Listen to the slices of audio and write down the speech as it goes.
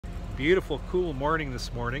beautiful, cool morning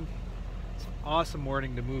this morning. It's an awesome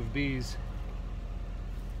morning to move bees.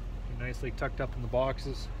 They're nicely tucked up in the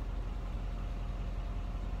boxes.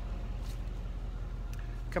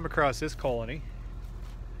 Come across this colony,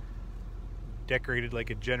 decorated like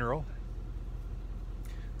a general.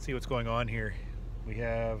 See what's going on here. We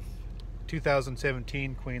have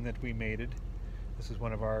 2017 queen that we mated. This is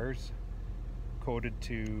one of ours, coded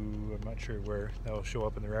to, I'm not sure where, that will show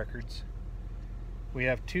up in the records. We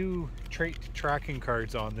have 2 trait tracking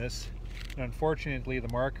cards on this, and unfortunately the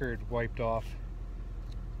marker had wiped off.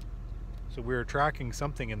 So we were tracking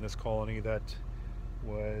something in this colony that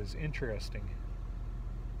was interesting.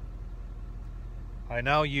 I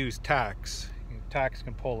now use tacks. Tacks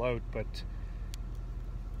can pull out, but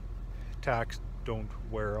tacks don't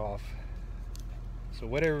wear off. So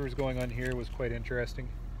whatever was going on here was quite interesting.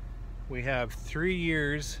 We have 3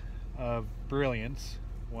 years of brilliance.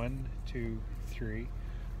 1, 2, 3.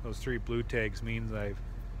 Those 3 blue tags means I've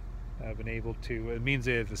been able to, it means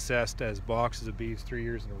they've assessed as boxes of bees 3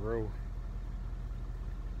 years in a row.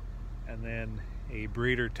 And then a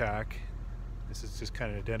breeder tack. This is just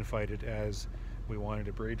kind of identified it as we wanted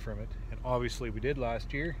to breed from it. And obviously we did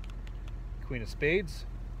last year. Queen of Spades.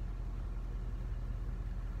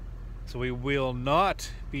 So we will not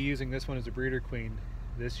be using this one as a breeder queen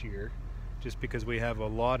this year, just because we have a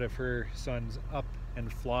lot of her sons up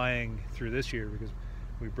and flying through this year, because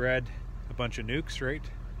we bred a bunch of nukes, right?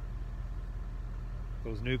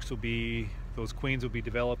 Those nukes will be, those queens will be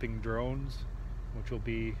developing drones, which will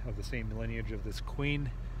be of the same lineage of this queen,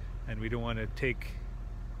 and we don't want to take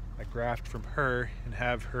a graft from her and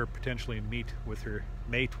have her potentially mate with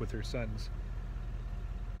her sons.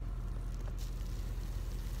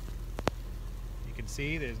 You can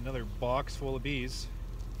see there's another box full of bees.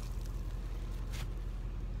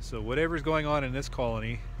 So whatever's going on in this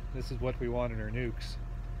colony, this is what we want in our nukes.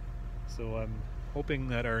 So I'm hoping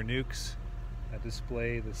that our nukes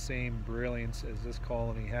display the same brilliance as this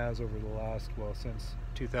colony has over the last, well, since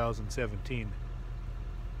 2017.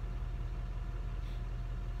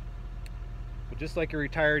 But just like a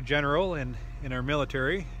retired general in our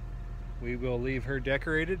military, we will leave her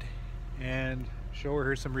decorated and show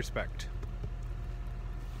her some respect.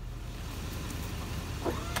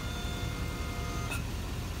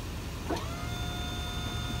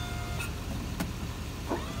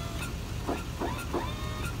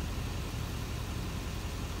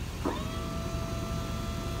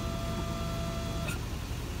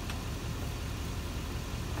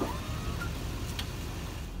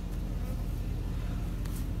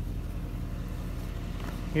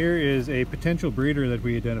 Here is a potential breeder that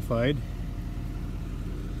we identified.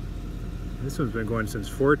 This one's been going since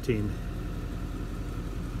 14.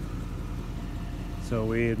 So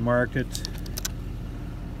we had marked it,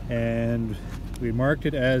 and we marked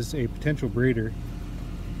it as a potential breeder.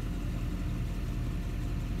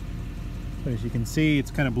 But as you can see,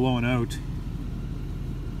 it's kind of blowing out.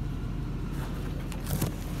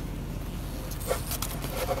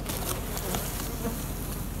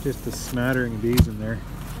 Just a smattering of bees in there.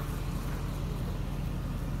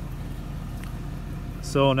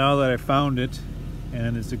 So now that I found it,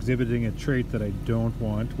 and it's exhibiting a trait that I don't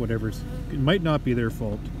want, it might not be their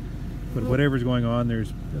fault, but whatever's going on, there's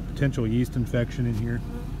a potential yeast infection in here.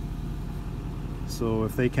 So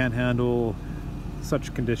if they can't handle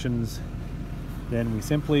such conditions, then we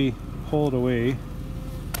simply pull it away,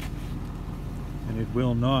 and it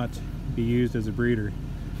will not be used as a breeder.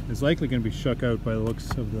 It's likely going to be shuck out by the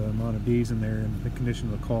looks of the amount of bees in there and the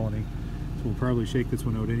condition of the colony. So we'll probably shake this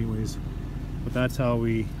one out anyways. But that's how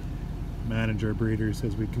we manage our breeders,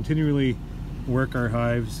 as we continually work our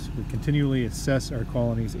hives, we continually assess our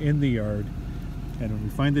colonies in the yard, and when we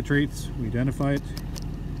find the traits, we identify it.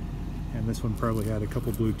 And this one probably had a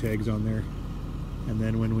couple blue tags on there. And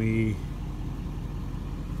then when we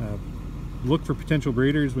look for potential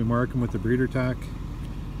breeders, we mark them with the breeder tack.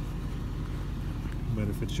 But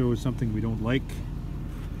if it shows something we don't like,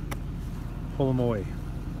 pull them away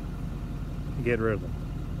and get rid of them.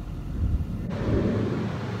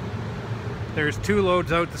 There's 2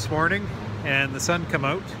 loads out this morning, and the sun come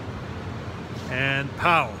out, and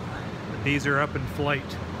pow, the bees are up in flight.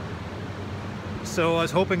 So I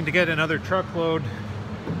was hoping to get another truckload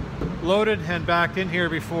loaded and backed in here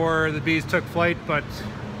before the bees took flight, but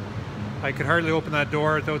I could hardly open that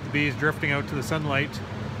door without the bees drifting out to the sunlight.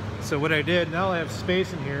 So what I did, now I have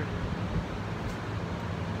space in here,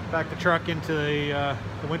 back the truck into the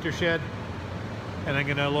winter shed, and I'm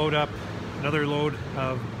going to load up another load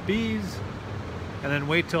of bees, and then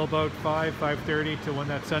wait till about 5:30 till when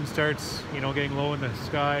that sun starts, you know, getting low in the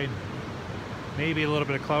sky. maybe a little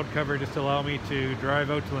bit of cloud cover just to allow me to drive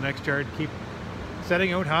out to the next yard, keep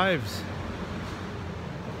setting out hives.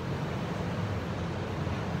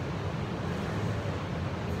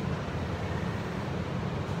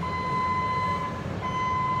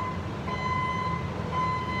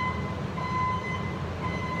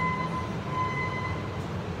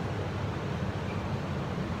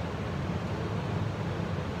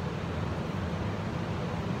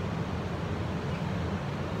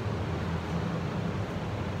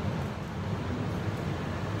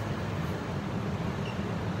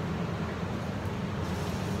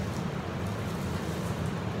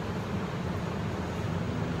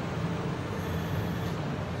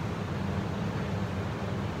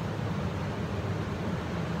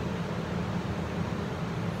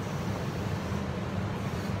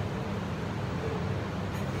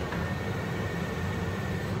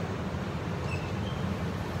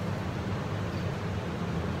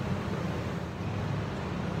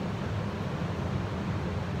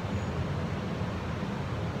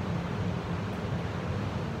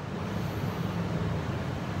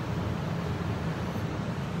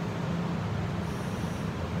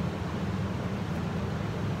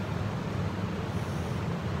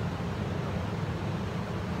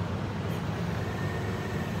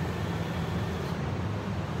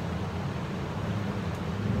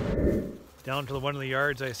 Down to one of the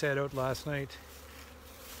yards I set out last night.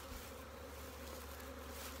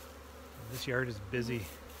 This yard is busy.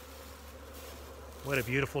 What a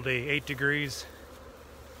beautiful day, 8 degrees.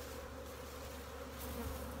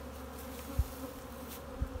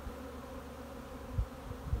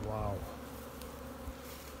 Wow.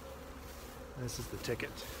 This is the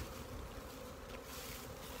ticket.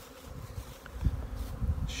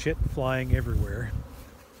 Shit flying everywhere.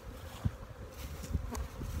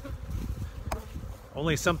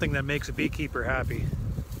 Only something that makes a beekeeper happy.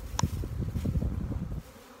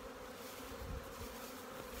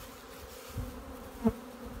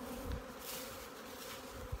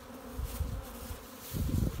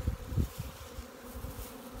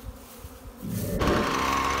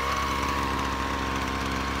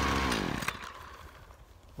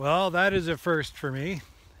 Well, that is a first for me.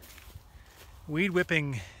 Weed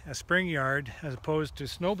whipping a spring yard as opposed to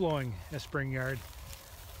snow blowing a spring yard.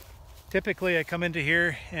 Typically I come into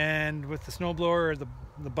here and with the snowblower or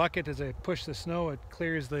the bucket, as I push the snow, it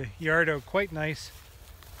clears the yard out quite nice.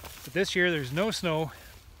 But this year there's no snow,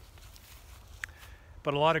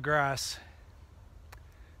 but a lot of grass.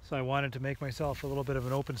 So I wanted to make myself a little bit of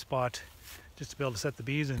an open spot just to be able to set the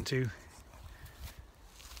bees into.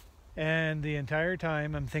 And the entire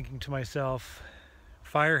time I'm thinking to myself,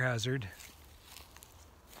 fire hazard.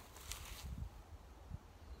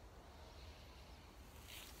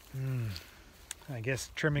 I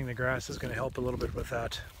guess trimming the grass is going to help a little bit with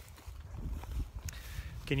that.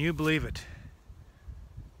 Can you believe it?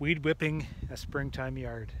 Weed whipping a springtime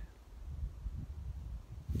yard.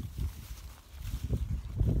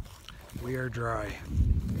 We are dry.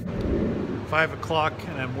 5 o'clock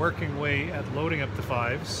and I'm working away at loading up the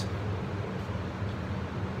fives.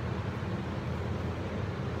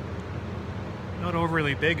 Not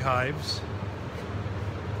overly big hives,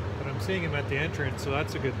 but I'm seeing them at the entrance, so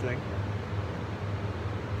that's a good thing.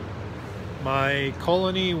 My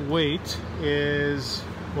colony weight is,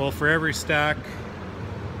 well, for every stack,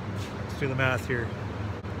 let's do the math here.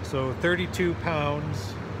 So 32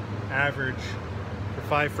 pounds average for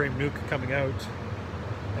 5-frame nuke coming out.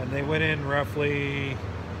 And they went in roughly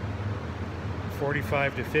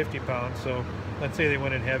 45 to 50 pounds. So let's say they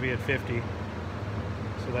went in heavy at 50.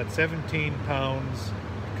 So that's 17 pounds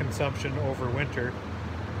consumption over winter.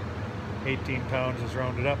 18 pounds is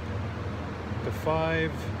rounded up to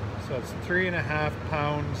 5. So it's 3.5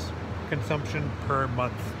 pounds consumption per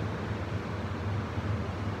month.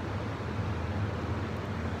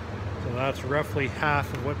 So that's roughly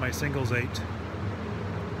half of what my singles ate.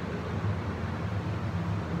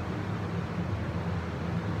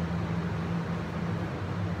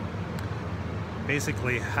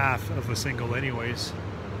 Basically half of a single anyways.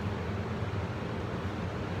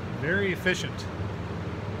 Very efficient.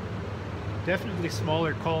 Definitely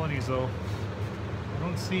smaller colonies though. I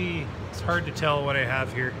don't see, it's hard to tell what I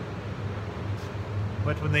have here.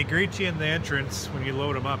 But when they greet you in the entrance, when you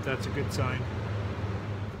load them up, that's a good sign.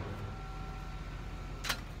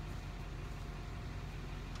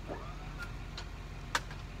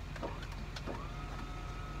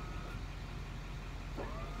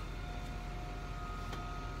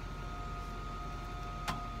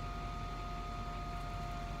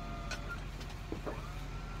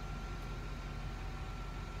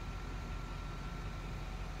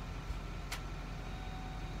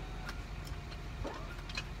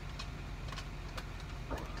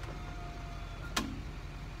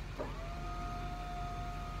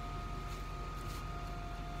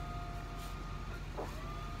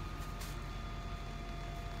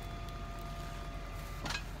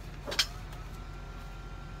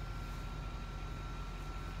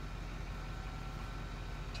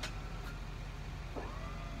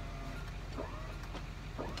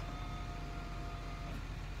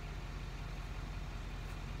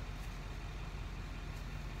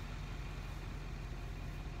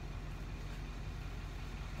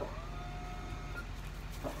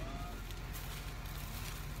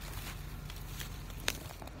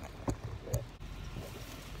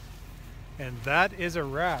 And that is a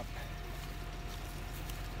wrap.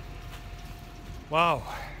 Wow.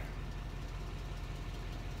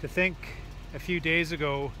 To think a few days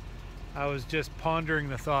ago I was just pondering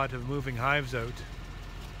the thought of moving hives out.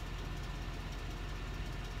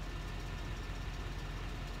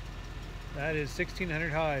 That is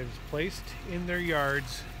 1,600 hives placed in their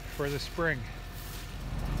yards for the spring.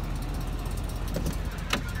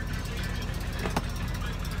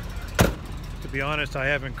 To be honest, I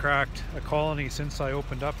haven't cracked a colony since I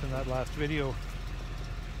opened up in that last video.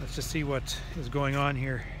 Let's just see what is going on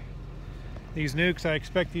here. These nukes, I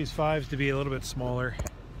expect these 5s to be a little bit smaller.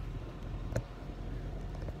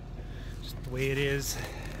 Just the way it is.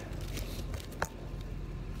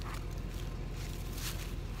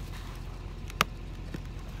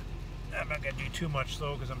 I'm not gonna do too much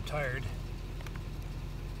though because I'm tired.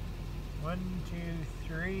 1,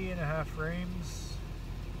 2, 3.5 frames.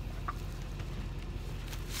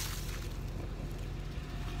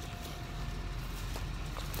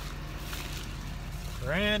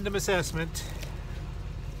 Random assessment.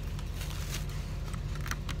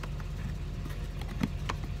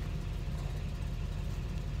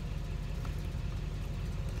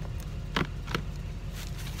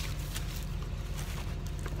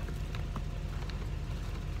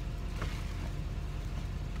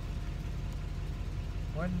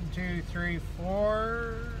 One, two, three,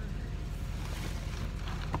 4.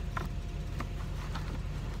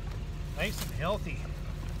 Nice and healthy.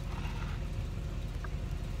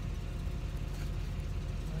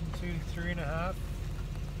 1, 2, 3.5.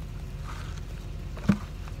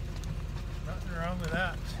 Nothing wrong with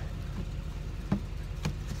that.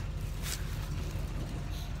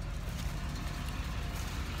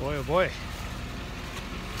 Boy, oh boy.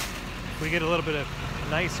 If we get a little bit of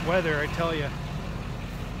nice weather, I tell you.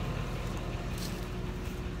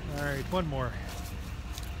 All right, one more.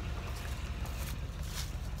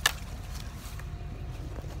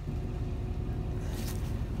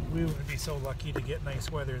 We wouldn't be so lucky to get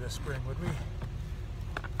nice weather this spring, would we? A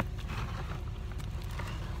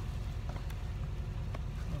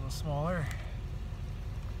little smaller.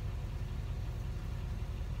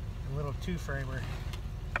 A little 2-framer.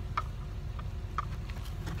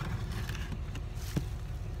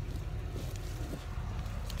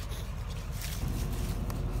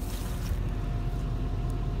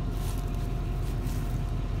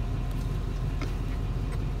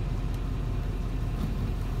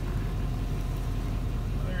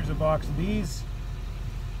 A box of these.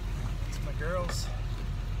 That's my girls.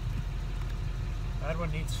 That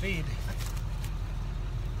one needs feed.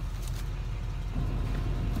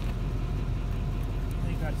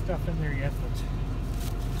 They got stuff in there yet,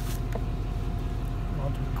 but I'll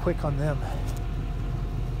be quick on them.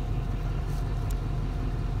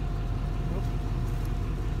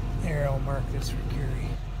 There, I'll mark this for Carrie.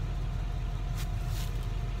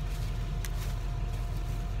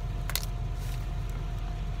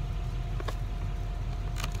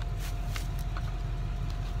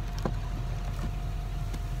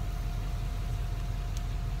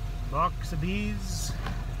 Box of bees.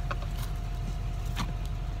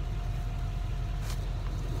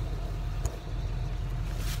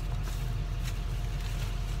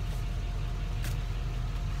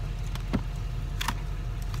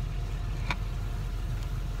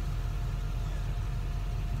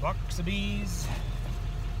 Box of bees.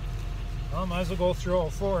 Well, might as well go through all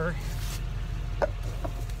 4.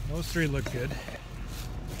 Those 3 look good.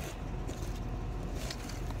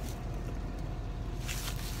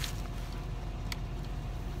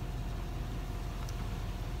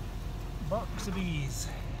 Box of bees.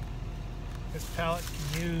 This pallet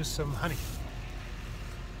can use some honey.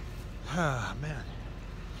 Ah, man.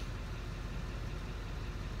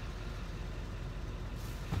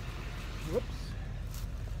 Whoops.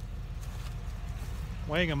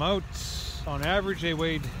 Weighing them out, on average they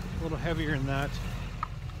weighed a little heavier than that.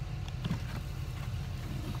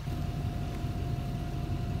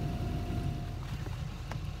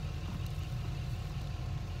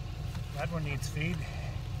 That one needs feed.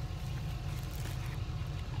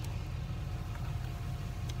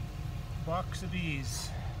 Box of bees.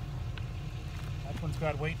 That one's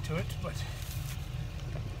got weight to it, but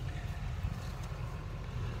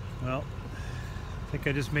well, I think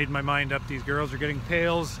I just made my mind up. These girls are getting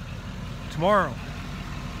pails tomorrow.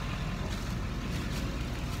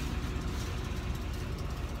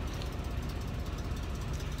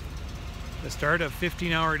 The start of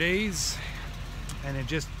 15-hour days, and it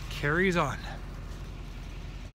just carries on.